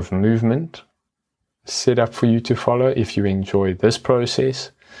freedom of movement set up for you to follow if you enjoy this process.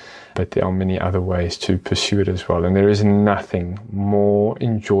 But there are many other ways to pursue it as well. And there is nothing more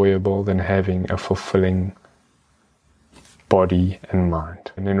enjoyable than having a fulfilling body and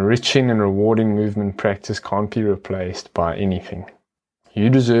mind. An enriching and rewarding movement practice can't be replaced by anything. You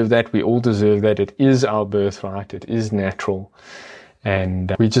deserve that. We all deserve that. It is our birthright. It is natural.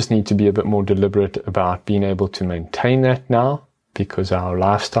 And we just need to be a bit more deliberate about being able to maintain that now, because our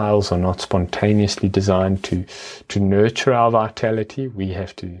lifestyles are not spontaneously designed to nurture our vitality. We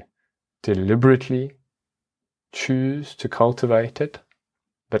have to deliberately choose to cultivate it.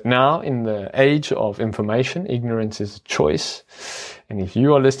 But now, in the age of information, ignorance is a choice. And if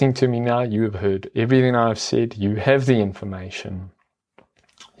you are listening to me now, you have heard everything I've said. You have the information.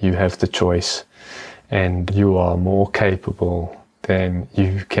 You have the choice. And you are more capable than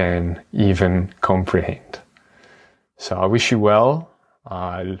you can even comprehend. So I wish you well.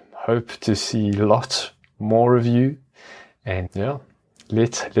 I hope to see lots more of you. And yeah,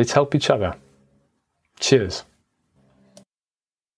 let's help each other. Cheers.